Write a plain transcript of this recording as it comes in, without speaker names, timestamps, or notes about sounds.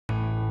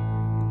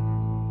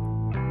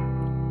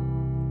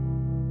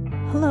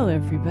Hello,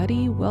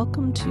 everybody.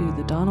 Welcome to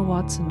the Donna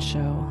Watson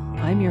Show.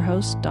 I'm your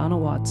host, Donna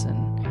Watson.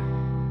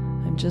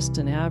 I'm just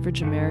an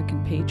average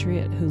American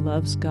patriot who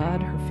loves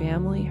God, her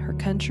family, her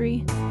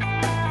country.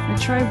 I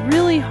try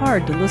really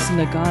hard to listen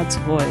to God's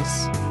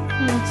voice.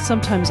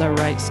 Sometimes I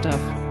write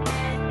stuff.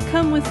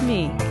 Come with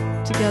me.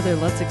 Together,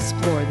 let's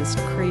explore this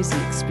crazy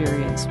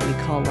experience we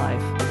call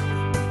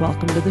life.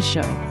 Welcome to the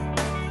show.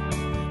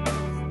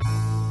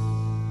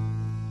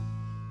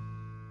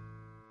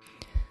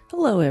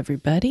 Hello,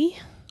 everybody.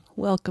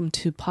 Welcome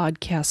to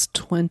podcast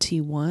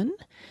 21.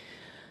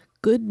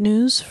 Good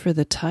news for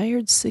the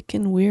tired, sick,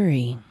 and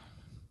weary.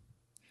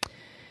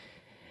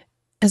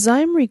 As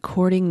I'm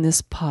recording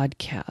this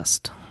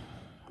podcast,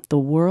 the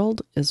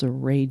world is a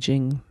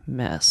raging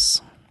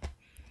mess.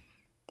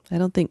 I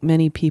don't think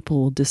many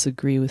people will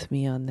disagree with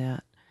me on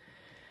that.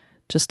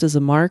 Just as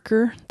a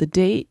marker, the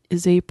date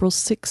is April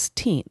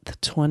 16th,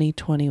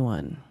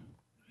 2021.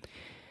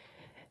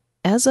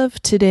 As of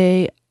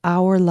today,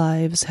 our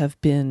lives have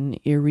been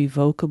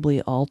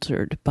irrevocably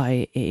altered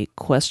by a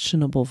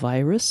questionable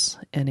virus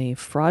and a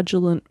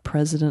fraudulent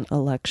president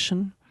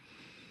election.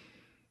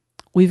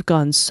 We've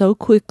gone so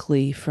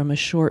quickly from a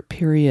short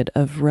period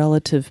of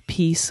relative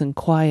peace and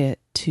quiet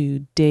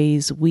to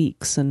days,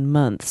 weeks, and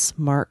months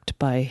marked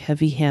by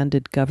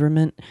heavy-handed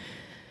government,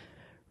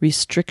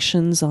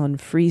 restrictions on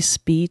free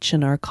speech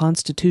and our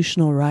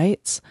constitutional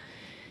rights,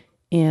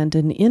 and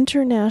an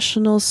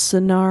international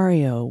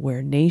scenario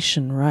where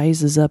nation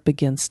rises up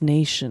against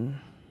nation,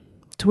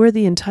 to where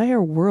the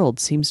entire world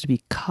seems to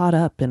be caught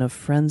up in a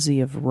frenzy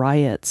of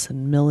riots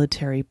and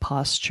military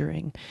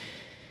posturing,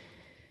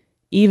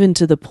 even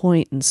to the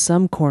point in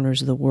some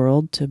corners of the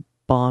world to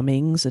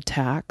bombings,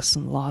 attacks,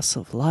 and loss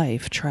of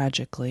life,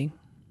 tragically.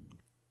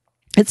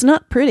 It's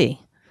not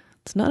pretty.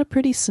 It's not a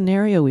pretty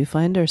scenario we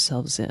find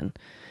ourselves in.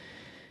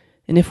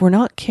 And if we're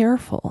not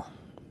careful,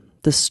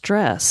 the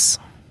stress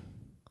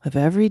of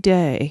every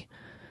day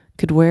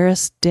could wear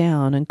us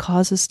down and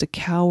cause us to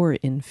cower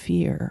in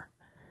fear.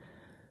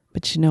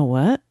 But you know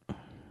what?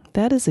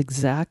 That is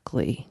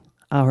exactly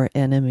our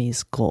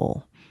enemy's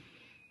goal.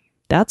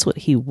 That's what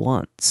he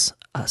wants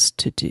us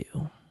to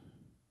do.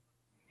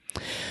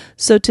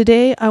 So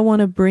today I want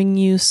to bring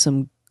you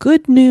some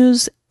good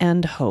news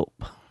and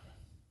hope.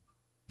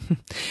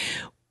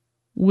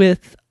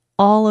 With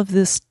all of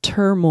this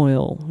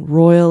turmoil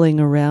roiling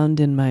around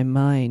in my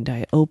mind,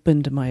 I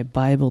opened my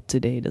Bible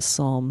today to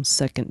Psalm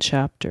 2nd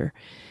chapter.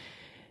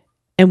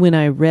 And when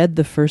I read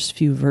the first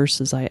few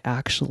verses, I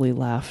actually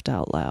laughed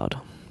out loud.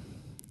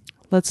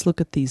 Let's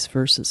look at these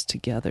verses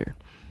together.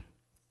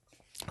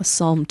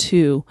 Psalm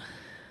 2,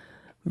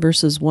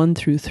 verses 1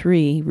 through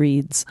 3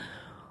 reads,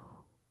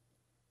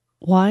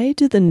 "Why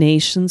do the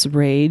nations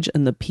rage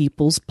and the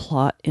peoples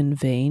plot in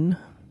vain?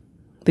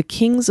 The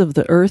kings of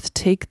the earth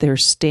take their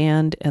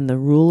stand, and the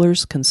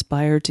rulers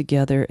conspire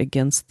together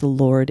against the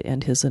Lord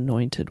and his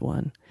anointed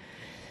one.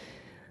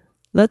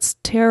 Let's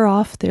tear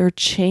off their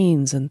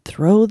chains and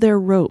throw their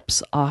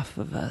ropes off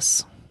of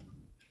us."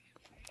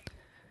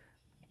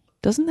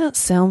 Doesn't that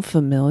sound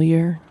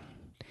familiar?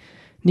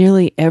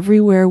 Nearly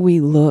everywhere we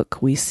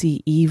look, we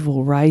see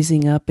evil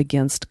rising up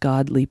against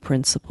godly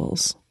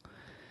principles.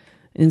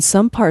 In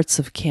some parts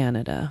of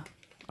Canada,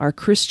 our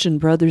Christian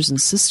brothers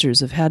and sisters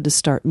have had to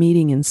start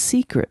meeting in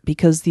secret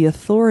because the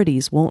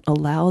authorities won't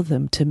allow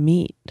them to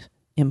meet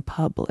in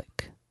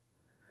public.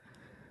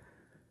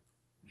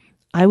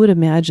 I would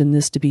imagine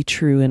this to be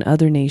true in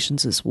other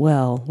nations as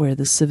well, where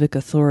the civic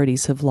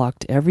authorities have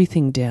locked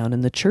everything down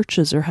and the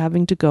churches are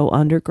having to go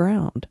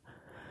underground.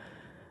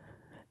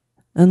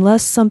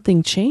 Unless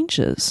something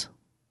changes,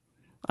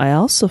 I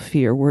also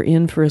fear we're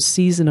in for a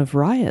season of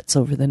riots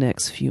over the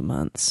next few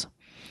months.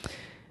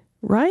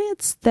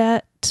 Riots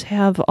that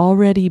have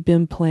already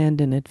been planned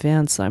in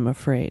advance, I'm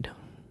afraid,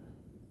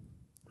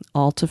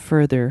 all to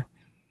further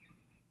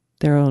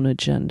their own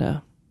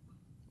agenda.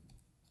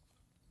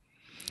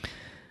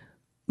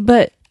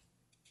 But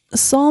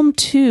Psalm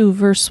 2,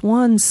 verse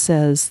 1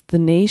 says, "The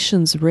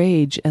nations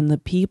rage and the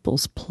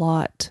peoples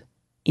plot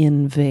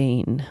in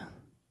vain."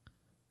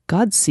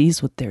 God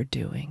sees what they're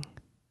doing.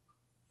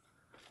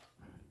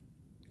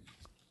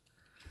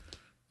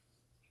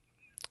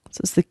 It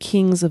says, "The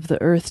kings of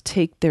the earth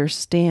take their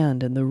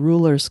stand, and the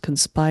rulers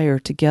conspire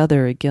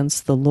together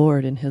against the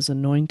Lord and his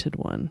anointed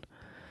one.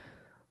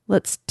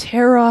 Let's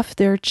tear off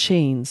their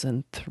chains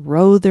and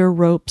throw their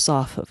ropes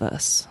off of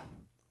us."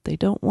 They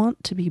don't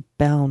want to be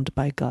bound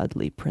by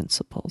godly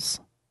principles.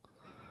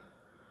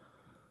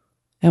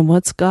 And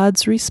what's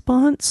God's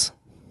response?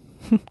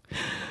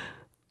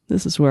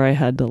 This is where I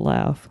had to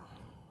laugh.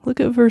 Look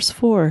at verse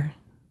 4.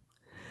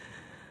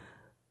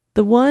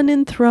 "The one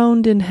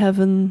enthroned in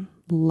heaven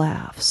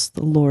laughs,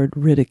 the Lord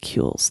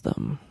ridicules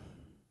them.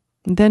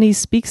 Then he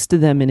speaks to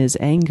them in his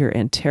anger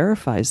and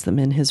terrifies them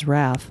in his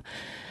wrath.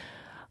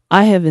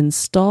 I have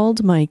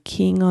installed my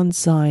king on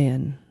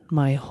Zion,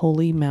 my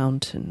holy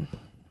mountain."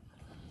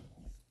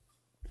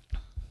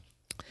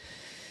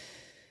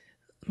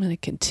 I'm going to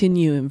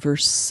continue in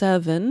verse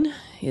 7.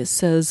 It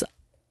says,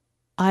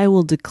 I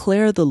will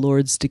declare the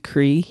Lord's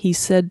decree. He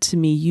said to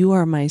me, "You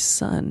are my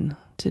son.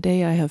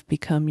 Today I have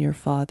become your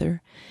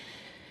father.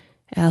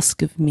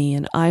 Ask of me,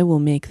 and I will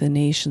make the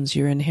nations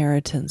your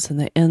inheritance and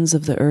the ends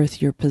of the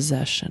earth your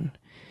possession.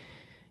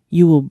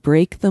 You will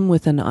break them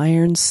with an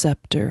iron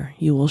scepter.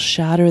 You will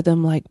shatter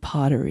them like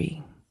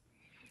pottery."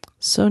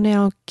 So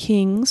now,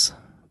 kings,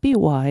 be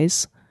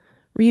wise.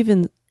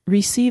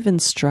 Receive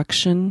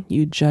instruction,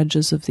 you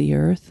judges of the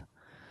earth.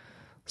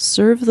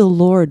 Serve the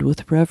Lord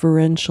with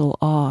reverential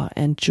awe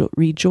and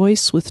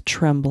rejoice with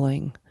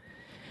trembling.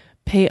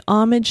 Pay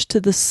homage to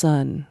the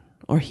Son,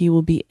 or he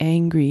will be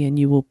angry and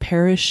you will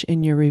perish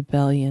in your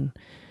rebellion,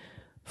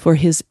 for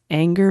his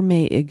anger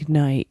may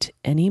ignite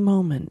any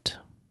moment.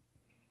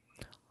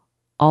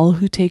 All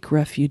who take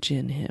refuge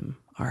in him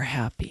are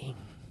happy.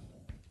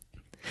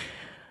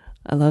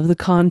 I love the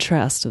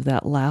contrast of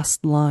that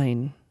last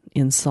line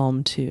in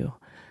Psalm 2.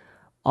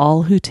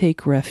 All who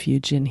take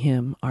refuge in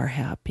him are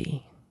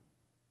happy.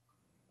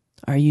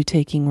 Are you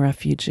taking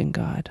refuge in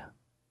God?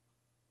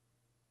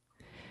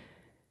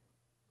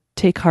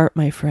 Take heart,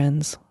 my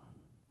friends.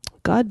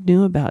 God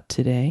knew about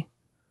today.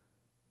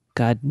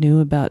 God knew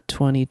about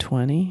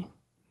 2020.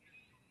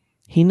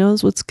 He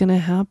knows what's going to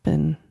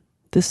happen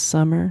this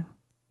summer.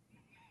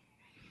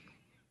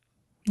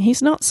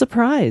 He's not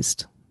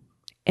surprised,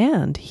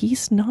 and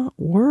he's not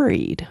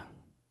worried.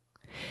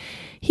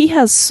 He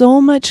has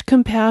so much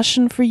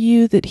compassion for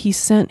you that he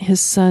sent his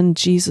son,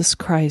 Jesus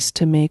Christ,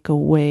 to make a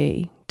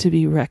way to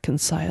be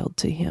reconciled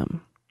to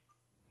him.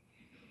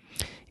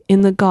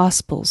 In the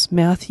Gospels,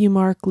 Matthew,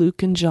 Mark,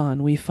 Luke, and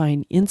John, we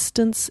find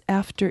instance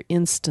after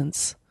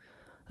instance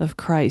of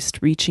Christ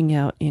reaching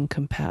out in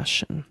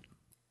compassion.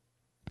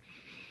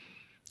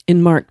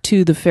 In Mark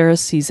 2, the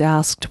Pharisees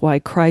asked why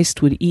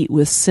Christ would eat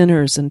with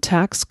sinners and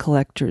tax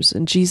collectors,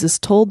 and Jesus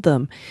told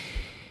them,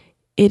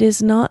 "It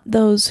is not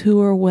those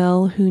who are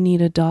well who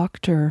need a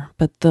doctor,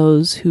 but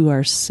those who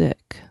are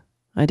sick.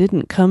 I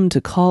didn't come to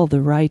call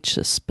the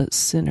righteous, but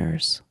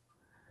sinners."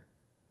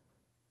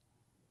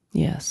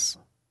 Yes.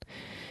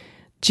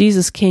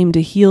 Jesus came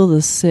to heal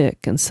the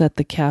sick and set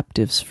the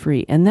captives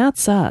free. And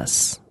that's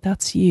us.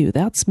 That's you.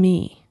 That's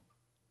me.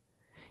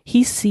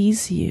 He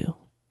sees you.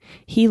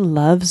 He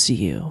loves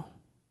you.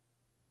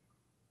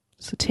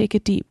 So take a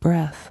deep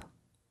breath.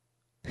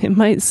 It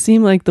might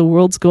seem like the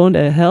world's going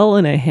to hell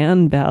in a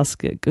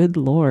handbasket. Good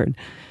Lord.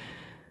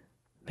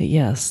 But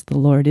yes, the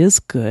Lord is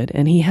good,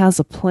 and he has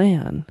a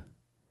plan.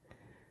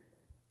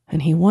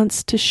 And he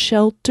wants to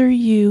shelter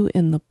you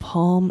in the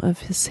palm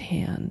of his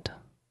hand.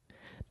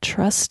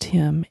 Trust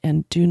him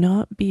and do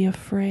not be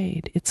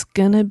afraid. It's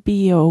gonna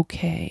be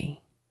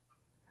okay.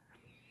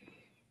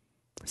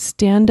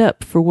 Stand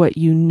up for what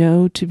you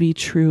know to be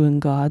true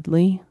and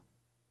godly.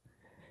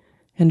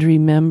 And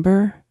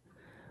remember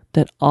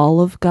that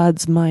all of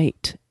God's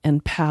might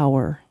and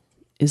power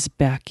is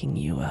backing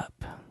you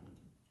up.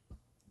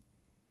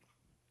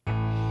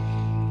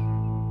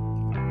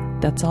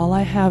 That's all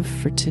I have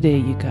for today,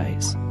 you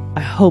guys.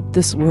 I hope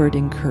this word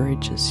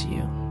encourages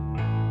you.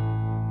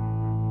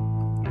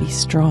 Be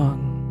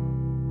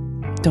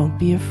strong. Don't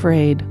be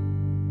afraid.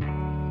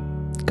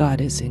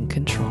 God is in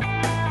control.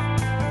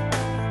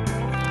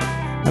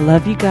 I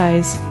love you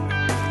guys.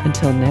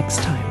 Until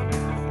next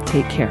time,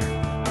 take care.